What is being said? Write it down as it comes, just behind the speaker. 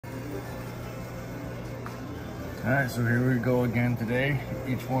Alright, so here we go again today.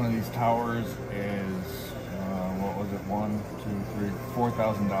 Each one of these towers is, what was it,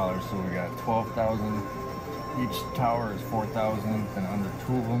 $4,000. So we got 12,000. Each tower is 4,000, and under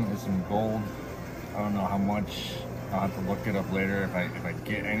two of them is some gold. I don't know how much. I'll have to look it up later. If I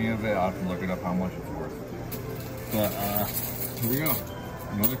get any of it, I'll have to look it up how much it's worth. But here we go.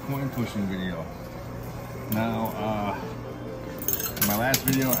 Another coin pushing video. Now, in my last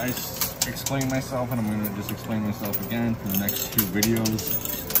video, I explain myself, and I'm going to just explain myself again for the next two videos.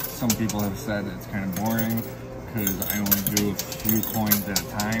 Some people have said it's kind of boring because I only do a few coins at a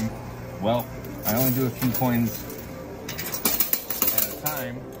time. Well, I only do a few coins at a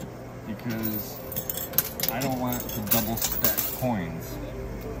time because I don't want to double stack coins.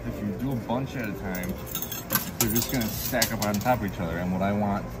 If you do a bunch at a time, they're just going to stack up on top of each other, and what I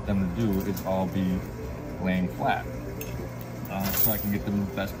want them to do is all be laying flat. So I can get the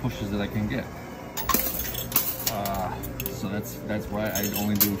best pushes that I can get. So that's why I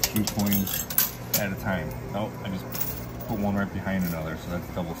only do a few coins at a time. Nope, I just put one right behind another, so that's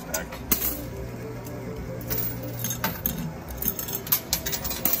double stacked.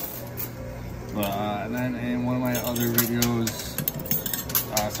 And then in one of my other videos,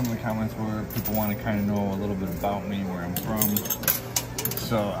 some of the comments were people want to kind of know a little bit about me, where I'm from.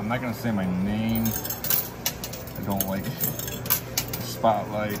 So I'm not going to say my name. I don't like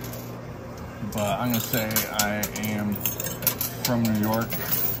spotlight, but I'm gonna say I am from New York,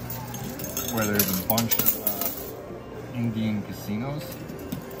 where there's a bunch of Indian casinos,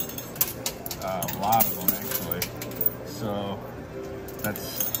 a lot of them actually. So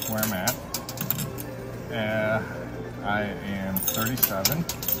that's where I'm at. I am 37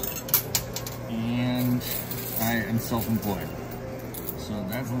 and I am self-employed. So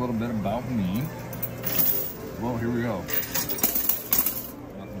that's a little bit about me. Well, here we go.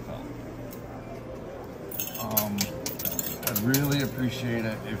 I'd really appreciate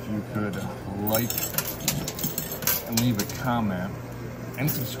it if you could like and leave a comment and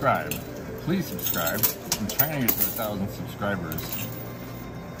subscribe. Please subscribe. I'm trying to get to 1,000 subscribers.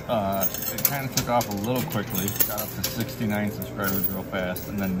 It kind of took off a little quickly. Got up to 69 subscribers real fast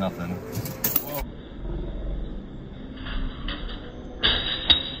and then nothing.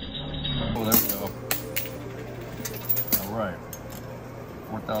 Oh, there we go. Alright.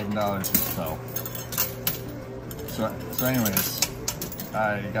 $4,000 to sell. So anyways, I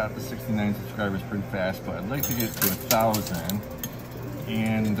got the 69 subscribers pretty fast, but I'd like to get to 1,000.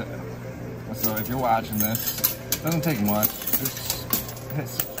 And so if you're watching this, it doesn't take much. Just hit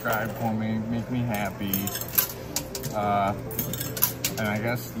subscribe for me, make me happy. And I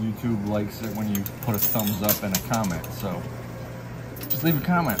guess YouTube likes it when you put a thumbs up and a comment. So just leave a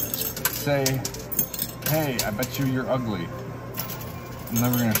comment. Say, hey, I bet you're ugly. I'm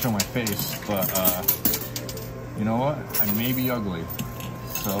never gonna show my face, but you know what? I may be ugly.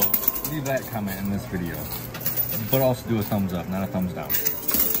 So leave that comment in this video. But also do a thumbs up, not a thumbs down.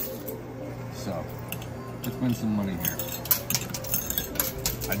 So let's win some money here.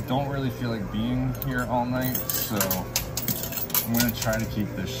 I don't really feel like being here all night, so I'm gonna try to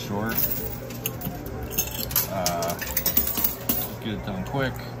keep this short. Just get it done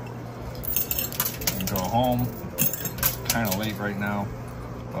quick and go home. Kind of late right now,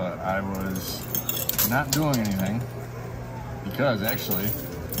 but I was not doing anything because actually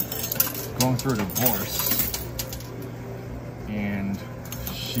going through a divorce, and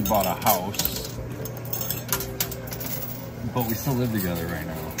she bought a house, but we still live together right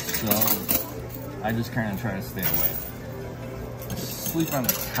now, so I just kind of try to stay away. Sleep on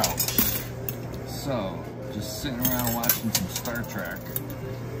the couch. So just sitting around watching some Star Trek,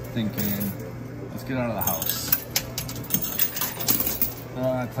 thinking, let's get out of the house.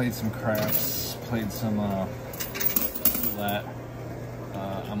 I played some craps, played some roulette.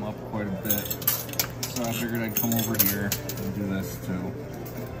 I'm up quite a bit, so I figured I'd come over here and do this too.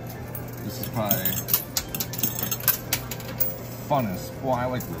 This is probably funnest. Well, I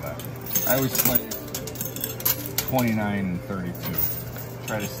like roulette. I always play 29 and 32.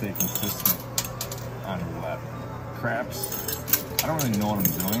 Try to stay consistent on roulette. Craps, I don't really know what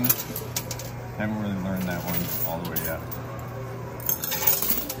I'm doing. Haven't really learned that one all the way yet.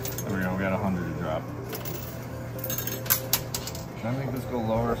 There we go, we got 100 to drop. Should I make this go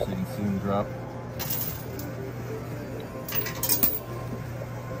lower so you can see them drop?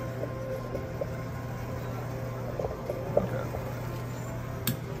 Okay.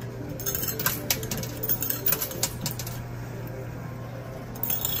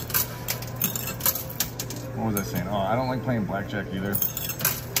 What was I saying? Oh, I don't like playing blackjack either,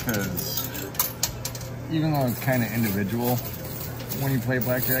 because even though it's kind of individual, when you play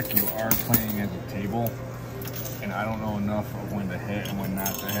blackjack, you are playing at a table. and I don't know enough of when to hit and when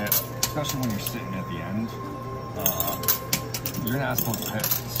not to hit, especially when you're sitting at the end. You're not supposed to hit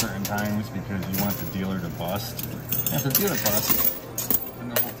certain times because you want the dealer to bust. And if the dealer busts, then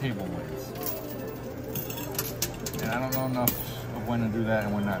the whole table wins. And I don't know enough of when to do that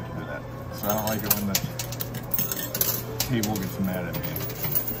and when not to do that. So I don't like it when the table gets mad at me.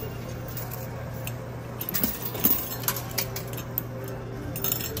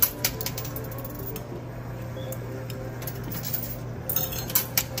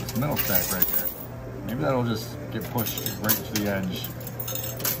 This middle stack right here, maybe that'll just get pushed right to the edge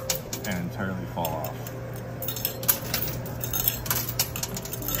and entirely fall off.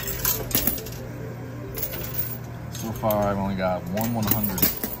 So far I've only got one 100,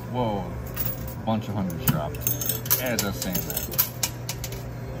 whoa, a bunch of hundreds dropped. Yeah, it does saying that.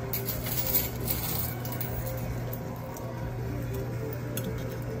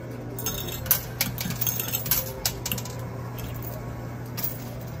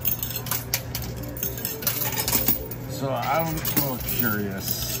 So I'm a little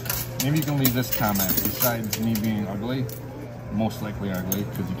curious. Maybe you can leave this comment. Besides me being ugly, most likely ugly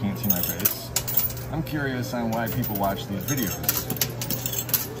because you can't see my face, I'm curious on why people watch these videos.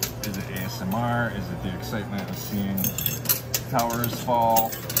 Is it ASMR? Is it the excitement of seeing towers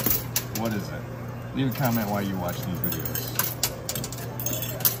fall? What is it? Leave a comment why you watch these videos.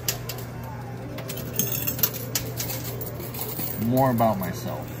 More about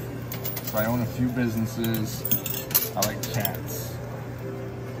myself. So I own a few businesses. I like cats.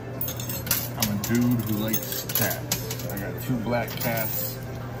 I'm a dude who likes cats. I got 2 black cats.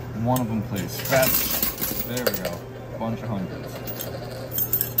 One of them plays fetch. There we go. A bunch of hundreds.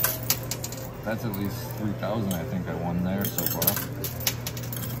 That's at least 3,000 I think I won there so far.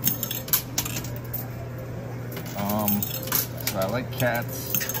 So I like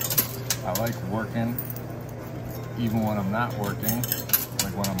cats. I like working. Even when I'm not working,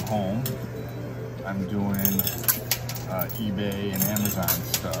 like when I'm home, I'm doing eBay and Amazon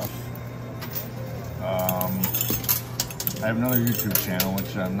stuff. I have another YouTube channel,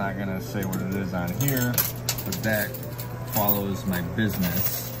 which I'm not gonna say what it is on here, but that follows my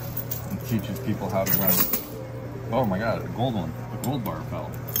business and teaches people how to run. Oh my God, a gold one, a gold bar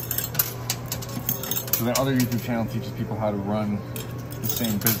fell. So that other YouTube channel teaches people how to run the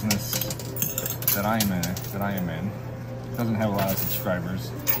same business that I am in. It doesn't have a lot of subscribers,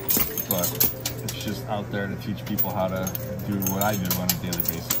 but it's just out there to teach people how to do what I do on a daily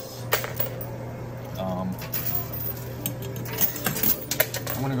basis.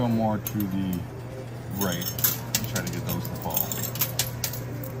 I'm gonna go more to the right and try to get those to fall.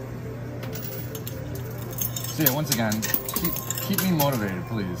 So yeah, once again, keep me motivated,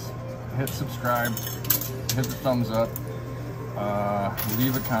 please. Hit subscribe, hit the thumbs up,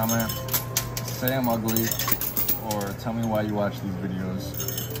 leave a comment, say I'm ugly, or tell me why you watch these videos.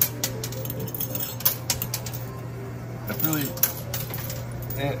 That's really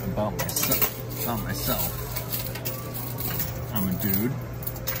it about myself. I'm a dude.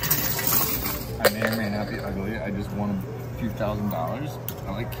 I may or may not be ugly. I just won a few $1,000s.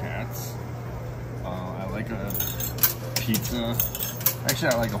 I like cats. I like a pizza. Actually,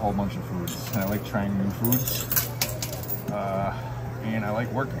 I like a whole bunch of foods. And I like trying new foods. And I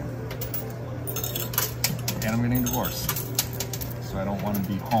like working. And I'm getting divorced. So I don't want to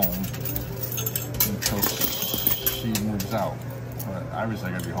be home until she moves out. But obviously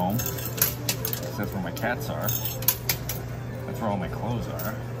I gotta be home. Because that's where my cats are. That's where all my clothes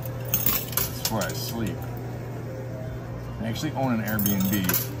are. That's where I sleep. I actually own an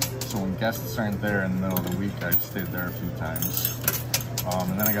Airbnb, so when guests aren't there in the middle of the week, I've stayed there a few times.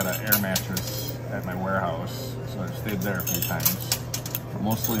 And then I got an air mattress at my warehouse, so I've stayed there a few times. But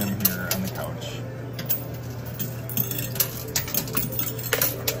mostly I'm here on the couch.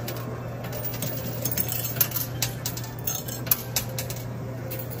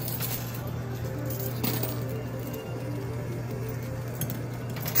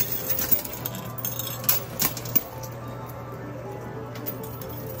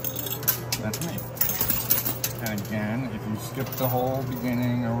 That's me. And again, if you skip the whole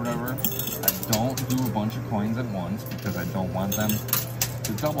beginning or whatever, I don't do a bunch of coins at once because I don't want them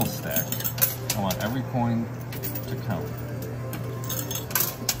to double stack. I want every coin to count.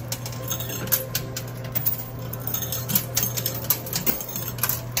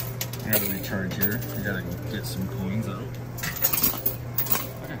 I gotta recharge here. I gotta get some coins out.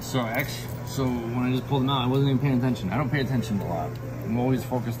 Okay, so when I just pulled them out, I wasn't even paying attention. I don't pay attention a lot. I'm always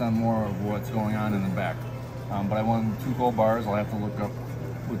focused on more of what's going on in the back. But I won 2 gold bars. I'll have to look up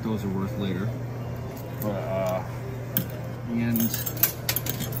what those are worth later. But and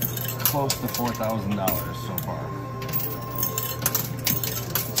close to $4,000 so far.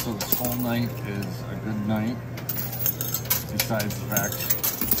 So this whole night is a good night, besides the fact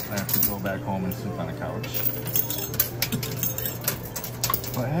I have to go back home and sleep on a couch.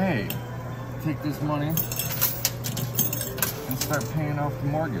 But hey, take this money and start paying off the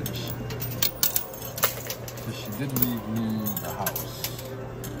mortgage. Because she did leave me the house,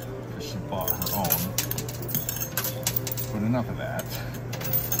 because she bought her own. But enough of that.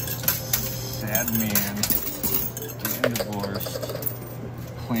 Sad man, getting divorced,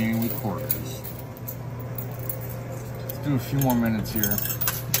 playing with quarters. Let's do a few more minutes here,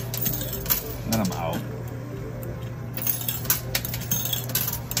 and then I'm out.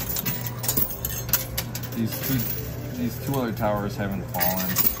 These two other towers haven't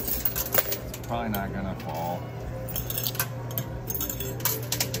fallen. It's probably not gonna fall.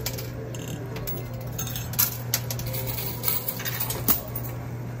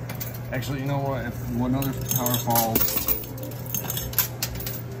 Actually, you know what? If one other tower falls,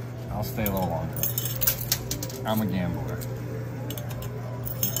 I'll stay a little longer. I'm a gambler.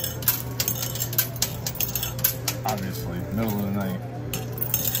 Obviously, middle of the night,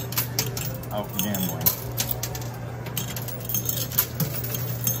 out gambling.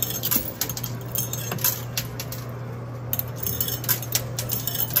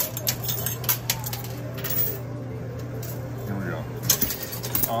 Here we go.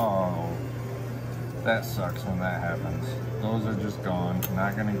 Oh, that sucks when that happens. Those are just gone.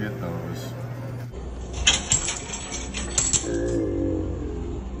 Not gonna get those.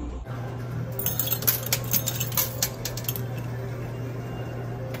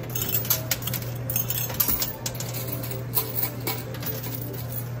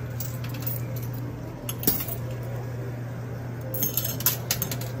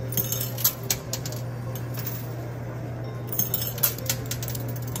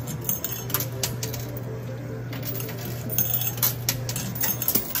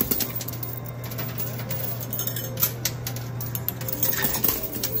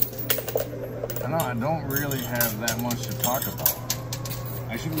 I don't really have that much to talk about.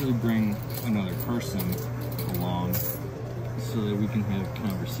 I should really bring another person along so that we can have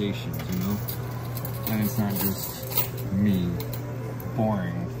conversations, you know? And it's not just me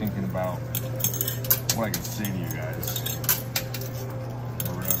boring thinking about what I can say to you guys.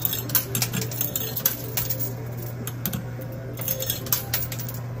 Or whatever.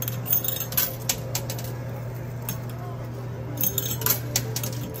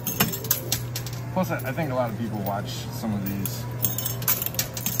 Plus, I think a lot of people watch some of these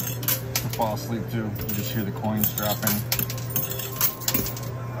to fall asleep to. You just hear the coins dropping.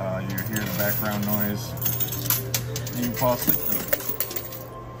 You hear the background noise. And you fall asleep to it.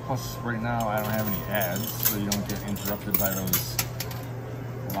 Plus, right now, I don't have any ads, so you don't get interrupted by those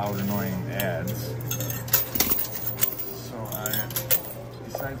loud, annoying ads. So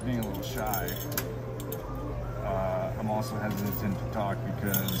besides being a little shy, I'm also hesitant to talk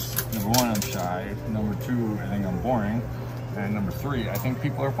because, number one, I'm shy. Number two, I think I'm boring. And number three, I think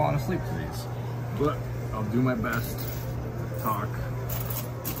people are falling asleep to these. But I'll do my best to talk.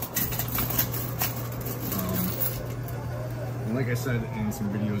 And like I said in some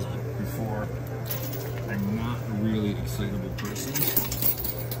videos before, I'm not a really excitable person.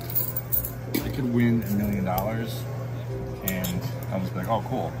 I could win $1 million and I'll just be like, oh,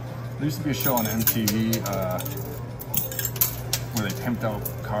 cool. There used to be a show on MTV where they pimped out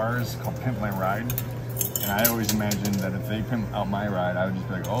cars called Pimp My Ride. And I always imagined that if they pimped out my ride, I would just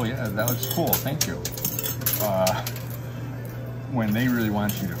be like, oh yeah, that looks cool, thank you. When they really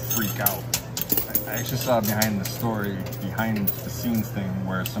want you to freak out. I actually saw behind the scenes thing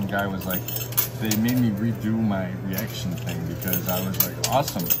where some guy was like, they made me redo my reaction thing because I was like,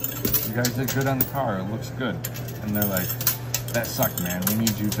 awesome, you guys did good on the car, it looks good. And they're like, that sucked, man, we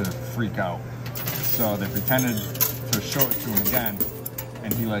need you to freak out. So they pretended to show it to him again,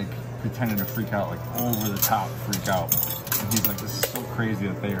 and he like pretended to freak out, like over the top freak out. And he's like, this is so crazy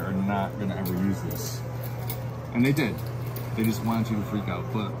that they are not gonna ever use this. And they did. They just wanted you to freak out,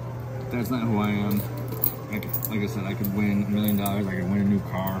 but that's not who I am. Like I said, I could win $1 million, I could win a new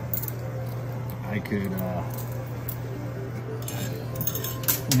car. I could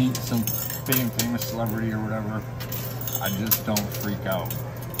meet some famous celebrity or whatever. I just don't freak out.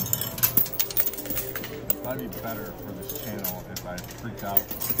 It'd probably be better for this channel if I freaked out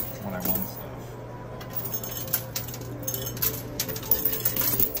when I won stuff.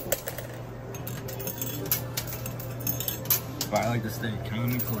 But I like to stay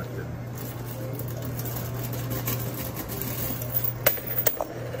calm and collected.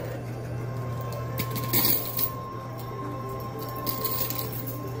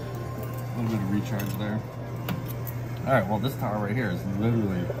 A little bit of recharge there. Alright, well this tower right here is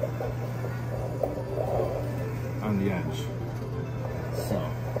literally on the edge. So,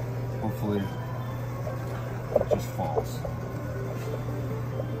 hopefully it just falls.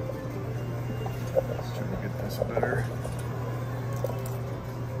 Let's try to get this better.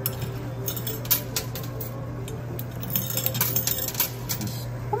 Just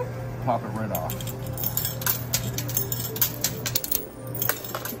pop it right off.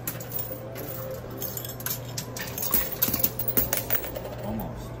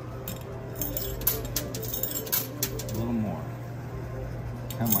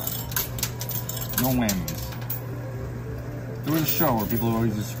 Come on. No whammies. There was a show where people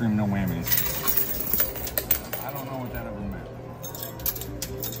always just scream no whammies. I don't know what that ever meant.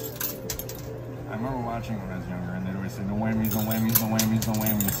 I remember watching it when I was younger and they'd always say no whammies, no whammies, no whammies, no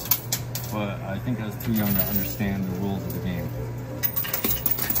whammies. But I think I was too young to understand the rules of the game.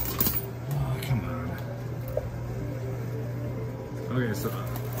 Oh, come on. Okay, so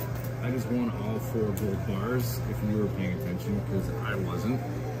I just won all 4 gold bars, if you were paying attention, because I wasn't.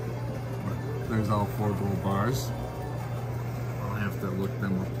 But there's all 4 gold bars. I'll have to look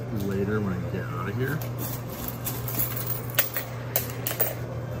them up later when I get out of here.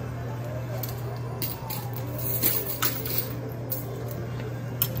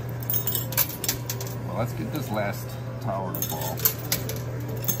 Well, let's get this last tower to fall.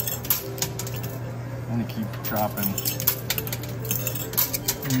 I'm gonna keep dropping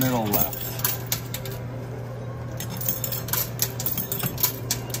middle left.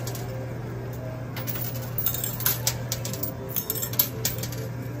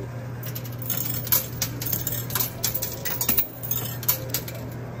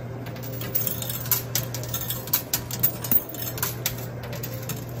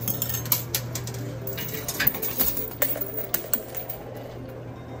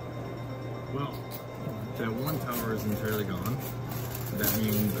 Well, that one tower is entirely gone. That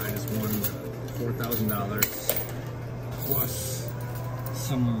means I just won $4,000 plus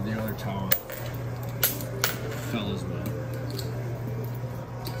some of the other tower fell as well.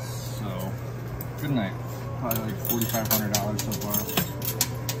 So, good night. Probably like $4,500 so far.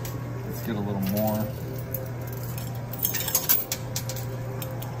 Let's get a little more.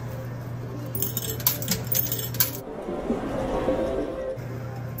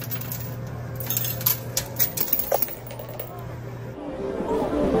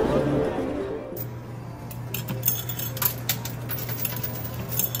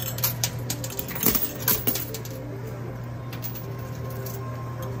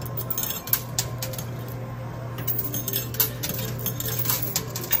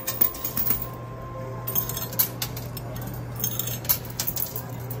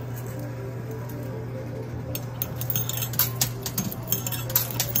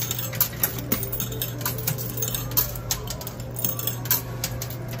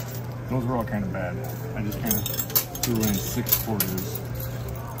 Those were all kind of bad. I just kind of threw in 6 quarters.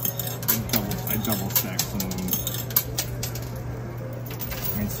 I double stacked some of them.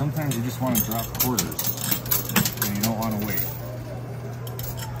 I mean, sometimes you just want to drop quarters and you don't want to wait.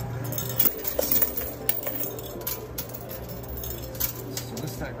 So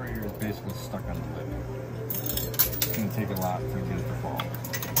this stack right here is basically stuck on the lid. It's going to take a lot to get it to fall.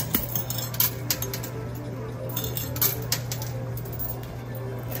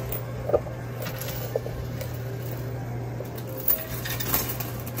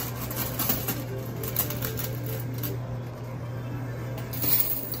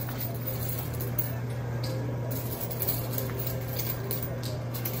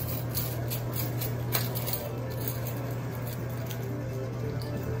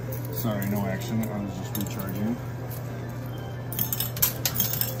 Sorry, no action. I was just recharging.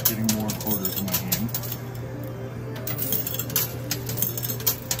 Getting more quarters in my hand.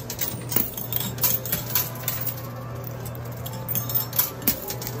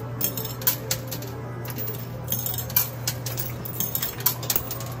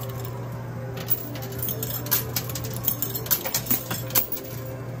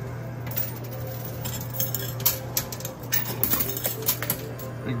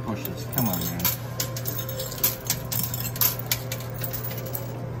 Big pushes. Come on, man.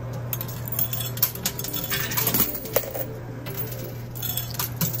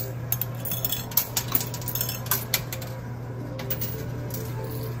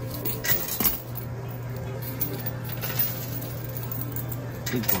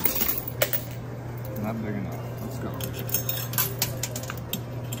 Big push. Not big enough. Let's go.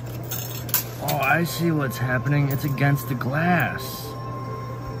 Oh, I see what's happening. It's against the glass.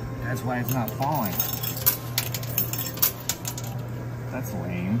 That's why it's not falling. That's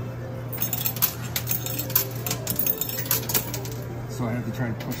lame. So I have to try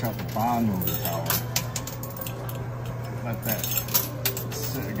to push out the bottom of the tower. Let that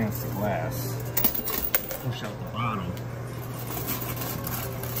sit against the glass. Push out the bottom.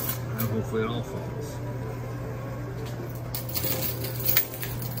 And hopefully it all falls.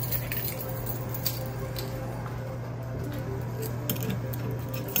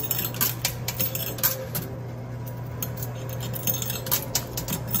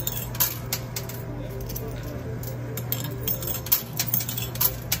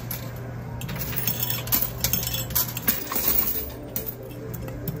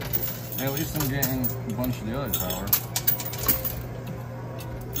 At least I'm getting a bunch of the other tower.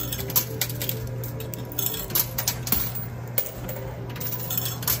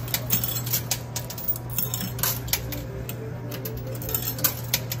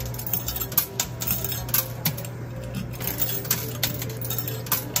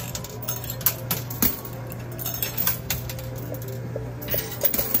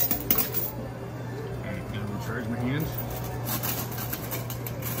 Alright, gonna recharge my hand.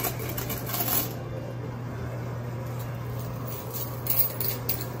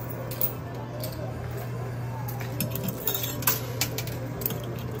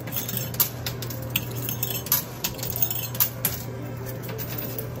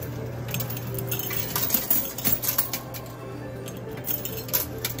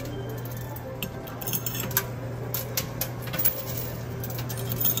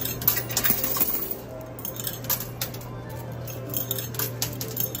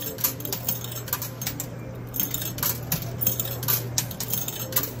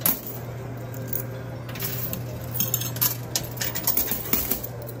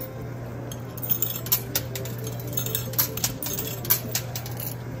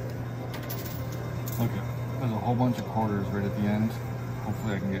 Okay, there's a whole bunch of quarters right at the end.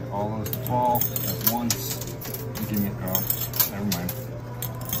 Hopefully I can get all those to fall at once. Give me, oh, never mind.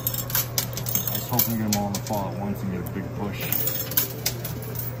 I was hoping to get them all to fall at once and get a big push.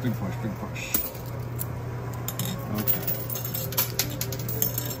 Big push, big push. Okay.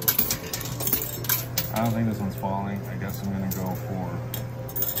 I don't think this one's falling. I guess I'm gonna go for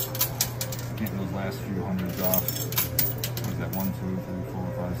getting those last few hundreds off. What is that? 1, 2, 3, 4,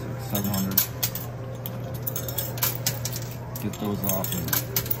 5, 6, 700. Get those off and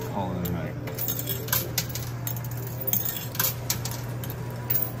call it a night.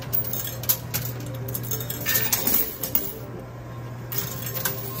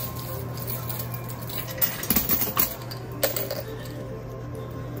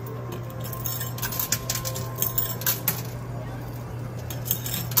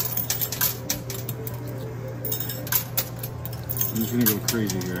 I'm just gonna go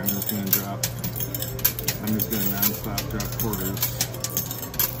crazy here. I'm just gonna non-stop drop quarters.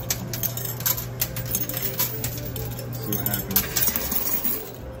 Let's see what happens.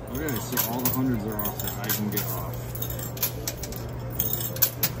 Okay, so all the hundreds are off that I can get off.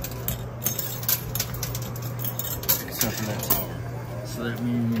 Except for that tower. So that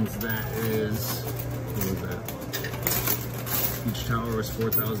means that is, what was that? Each tower was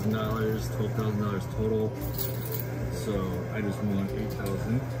 $4,000, $12,000 total. So I just won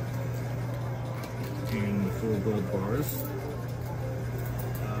 $8,000 in the 4 gold bars.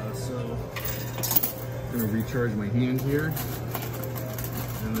 So I'm gonna recharge my hand here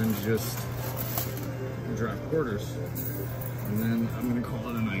and then just drop quarters. And then I'm gonna call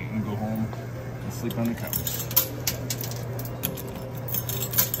it a night and go home and sleep on the couch.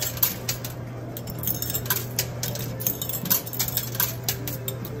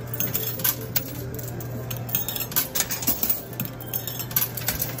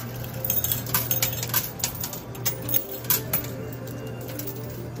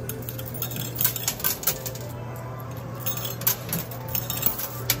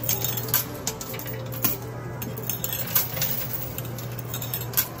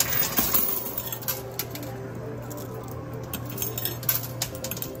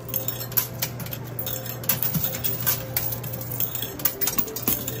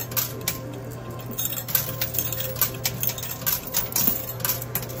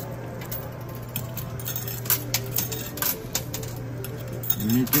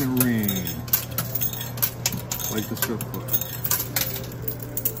 Making it rain, like the strip club.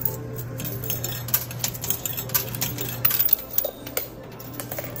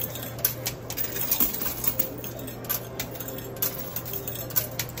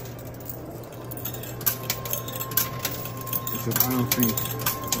 Except I don't think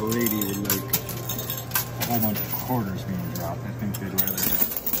a lady would like a whole bunch of quarters being dropped. I think they'd rather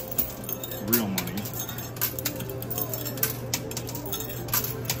have real money.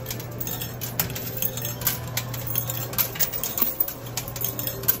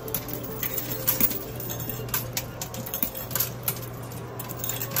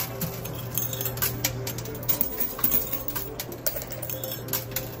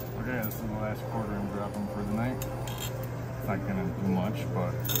 last quarter and drop them for the night. It's not gonna do much,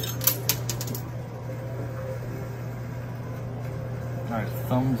 but. Alright,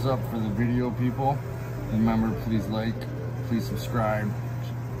 thumbs up for the video, people. Remember, please like, please subscribe.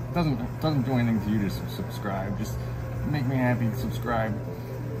 It doesn't do anything to you to subscribe. Just make me happy, subscribe.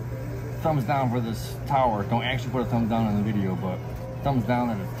 Thumbs down for this tower. Don't actually put a thumbs down on the video, but thumbs down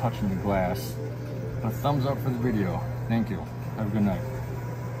that it's touching the glass. But thumbs up for the video. Thank you. Have a good night.